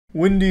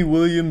Wendy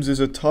Williams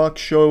is a talk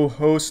show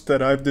host that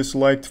I've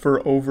disliked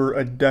for over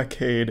a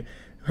decade.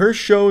 Her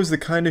show is the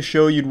kind of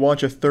show you'd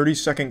watch a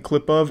 30-second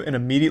clip of and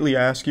immediately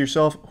ask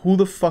yourself, who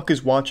the fuck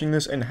is watching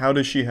this and how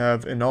does she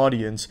have an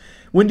audience?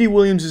 Wendy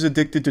Williams is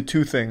addicted to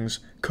two things: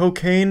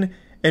 cocaine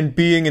and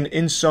being an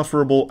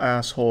insufferable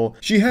asshole.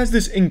 She has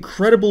this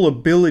incredible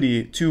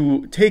ability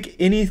to take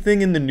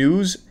anything in the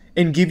news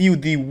and give you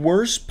the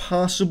worst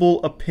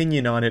possible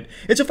opinion on it.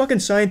 It's a fucking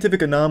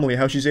scientific anomaly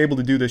how she's able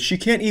to do this. She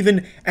can't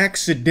even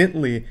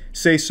accidentally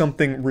say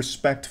something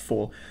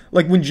respectful.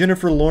 Like when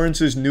Jennifer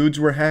Lawrence's nudes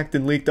were hacked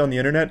and leaked on the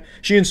internet,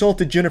 she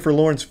insulted Jennifer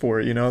Lawrence for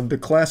it, you know? The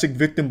classic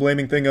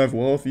victim-blaming thing of,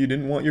 well, if you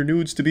didn't want your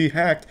nudes to be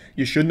hacked,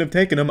 you shouldn't have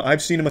taken them.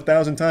 I've seen them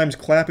 1,000 times.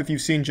 Clap if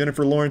you've seen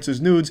Jennifer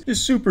Lawrence's nudes.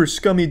 Is super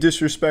scummy,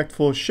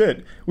 disrespectful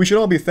shit. We should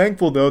all be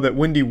thankful, though, that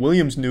Wendy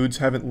Williams' nudes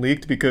haven't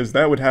leaked, because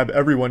that would have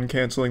everyone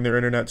canceling their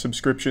internet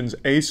subscriptions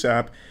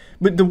ASAP.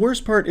 But the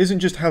worst part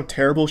isn't just how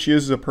terrible she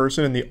is as a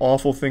person and the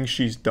awful things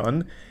she's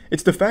done.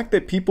 It's the fact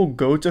that people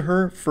go to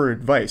her for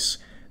advice.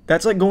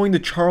 That's like going to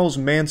Charles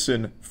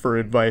Manson for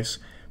advice.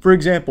 For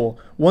example,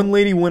 one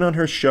lady went on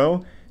her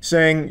show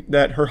saying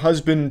that her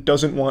husband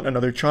doesn't want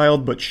another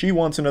child, but she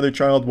wants another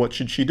child. What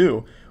should she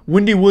do?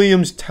 Wendy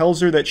Williams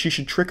tells her that she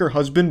should trick her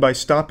husband by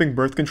stopping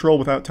birth control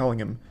without telling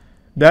him.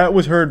 That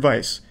was her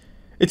advice.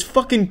 It's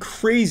fucking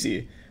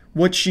crazy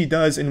what she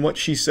does and what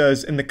she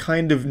says and the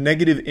kind of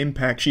negative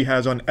impact she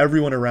has on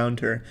everyone around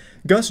her.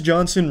 Gus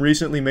Johnson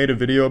recently made a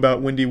video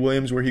about Wendy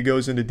Williams where he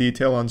goes into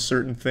detail on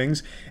certain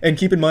things, and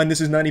keep in mind this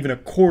is not even a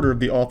quarter of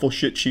the awful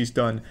shit she's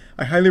done.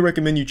 I highly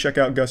recommend you check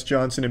out Gus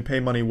Johnson and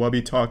Pay Money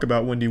Wubby talk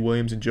about Wendy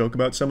Williams and joke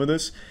about some of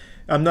this.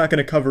 I'm not going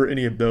to cover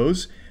any of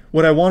those.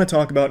 What I want to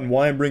talk about and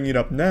why I'm bringing it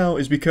up now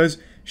is because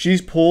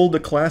she's pulled the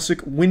classic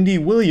Wendy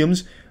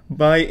Williams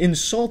by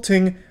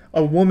insulting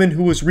a woman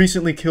who was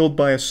recently killed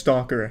by a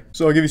stalker.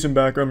 So I'll give you some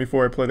background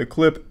before I play the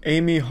clip.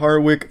 Amy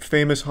Harwick,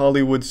 famous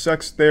Hollywood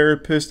sex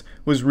therapist,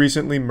 was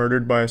recently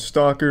murdered by a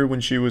stalker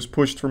when she was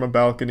pushed from a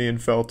balcony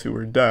and fell to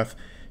her death.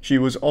 She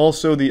was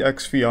also the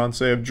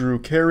ex-fiancée of Drew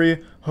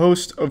Carey,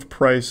 host of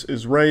Price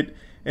is Right,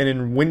 and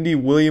in Wendy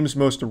Williams'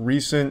 most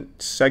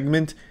recent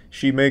segment,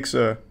 she makes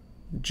a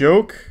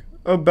joke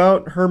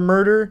about her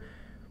murder,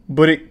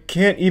 but it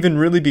can't even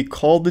really be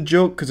called a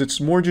joke because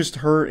it's more just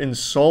her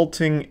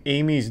insulting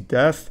Amy's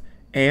death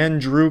and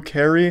Drew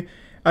Carey.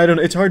 I don't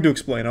know. It's hard to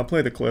explain. I'll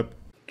play the clip.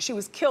 She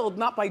was killed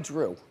not by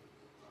Drew,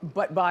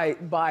 but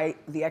by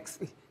the ex.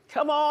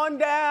 Come on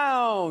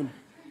down.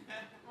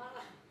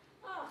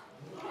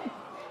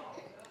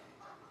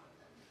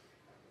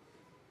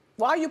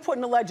 Why are you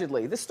putting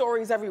allegedly? This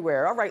story's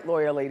everywhere. All right,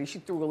 lawyer lady, she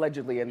threw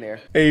allegedly in there.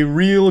 A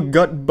real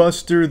gut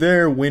buster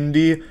there,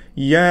 Wendy.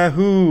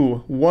 Yahoo!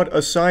 What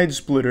a side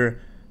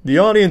splitter. The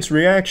audience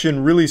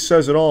reaction really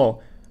says it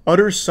all.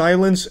 Utter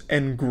silence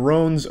and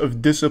groans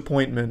of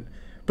disappointment.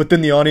 But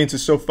then the audience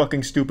is so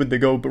fucking stupid they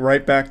go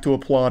right back to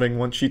applauding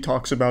once she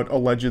talks about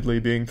allegedly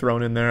being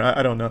thrown in there.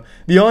 I don't know.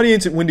 The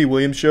audience at Wendy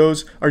Williams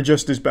shows are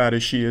just as bad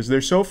as she is.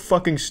 They're so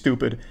fucking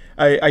stupid.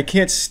 I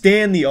can't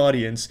stand the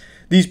audience.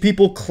 These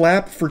people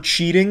clap for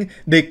cheating.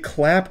 They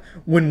clap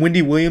when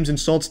Wendy Williams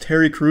insults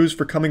Terry Crews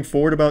for coming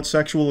forward about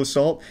sexual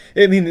assault.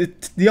 I mean,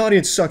 the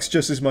audience sucks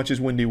just as much as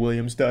Wendy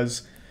Williams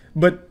does.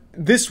 But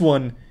this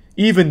one,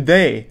 even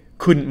they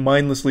couldn't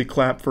mindlessly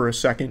clap for a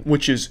second,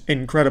 which is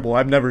incredible.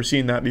 I've never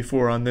seen that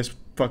before on this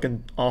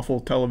fucking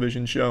awful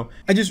television show.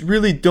 I just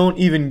really don't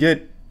even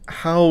get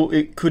how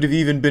it could have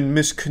even been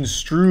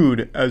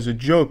misconstrued as a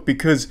joke,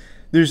 because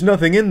there's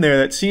nothing in there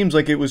that seems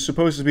like it was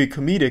supposed to be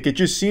comedic. It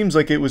just seems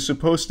like it was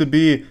supposed to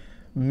be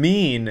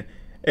mean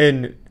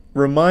and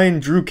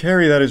remind Drew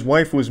Carey that his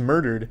wife was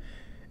murdered.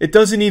 It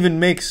doesn't even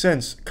make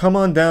sense. Come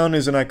on down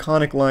is an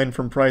iconic line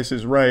from Price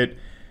is Right,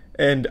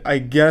 and I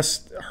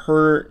guess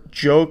her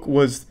joke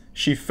was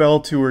she fell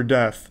to her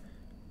death.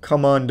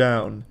 Come on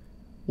down.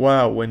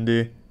 Wow,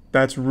 Wendy.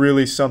 That's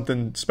really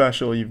something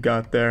special you've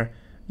got there.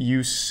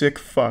 You sick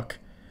fuck.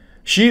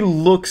 She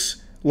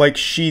looks like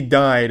she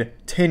died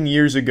 10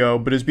 years ago,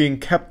 but is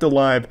being kept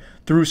alive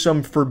through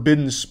some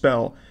forbidden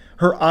spell.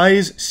 Her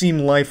eyes seem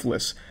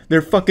lifeless.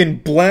 They're fucking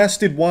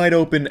blasted wide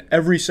open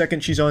every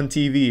second she's on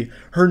TV.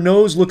 Her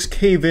nose looks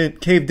caved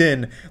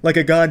in like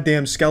a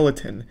goddamn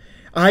skeleton.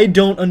 I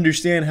don't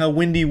understand how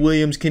Wendy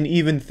Williams can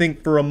even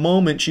think for a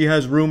moment she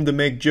has room to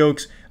make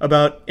jokes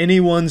about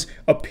anyone's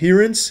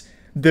appearance,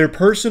 their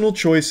personal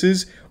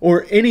choices,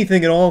 or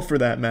anything at all for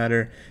that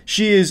matter.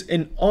 She is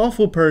an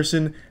awful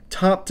person,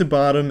 top to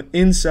bottom,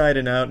 inside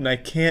and out, and I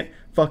can't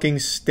fucking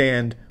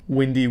stand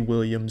Wendy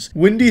Williams.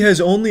 Wendy has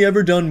only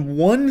ever done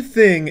one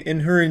thing in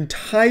her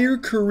entire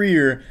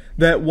career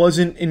that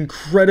wasn't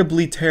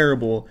incredibly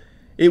terrible.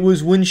 It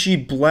was when she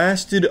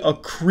blasted a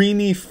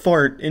creamy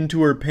fart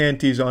into her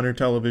panties on her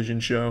television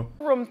show.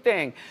 Room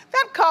thing.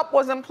 That cop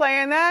wasn't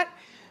playing that.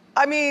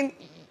 I mean,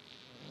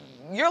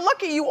 You're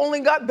lucky you only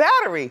got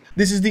battery.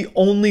 This is the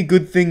only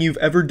good thing you've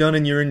ever done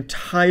in your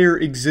entire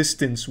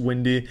existence,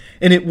 Wendy,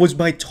 and it was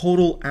by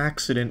total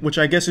accident, which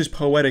I guess is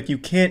poetic. You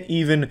can't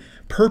even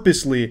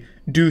purposely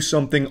do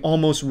something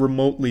almost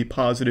remotely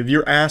positive.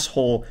 Your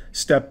asshole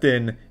stepped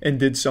in and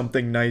did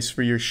something nice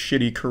for your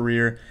shitty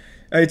career.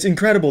 It's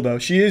incredible, though.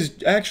 She is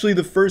actually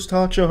the first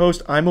talk show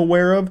host I'm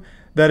aware of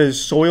that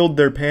has soiled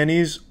their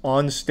panties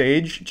on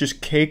stage,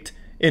 just caked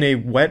in a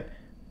wet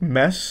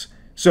mess.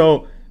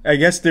 So I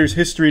guess there's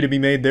history to be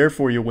made there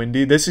for you,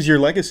 Wendy. This is your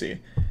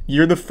legacy.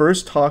 You're the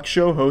first talk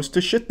show host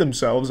to shit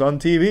themselves on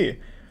TV.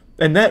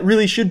 And that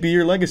really should be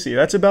your legacy.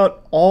 That's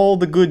about all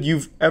the good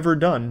you've ever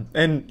done,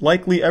 and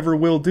likely ever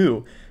will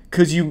do,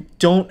 because you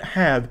don't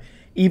have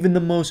even the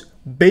most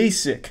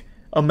basic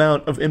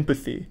amount of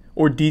empathy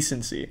or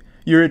decency.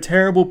 You're a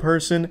terrible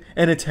person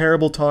and a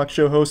terrible talk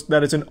show host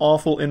that is an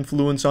awful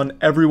influence on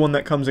everyone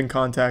that comes in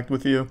contact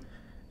with you.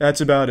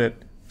 That's about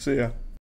it. See ya.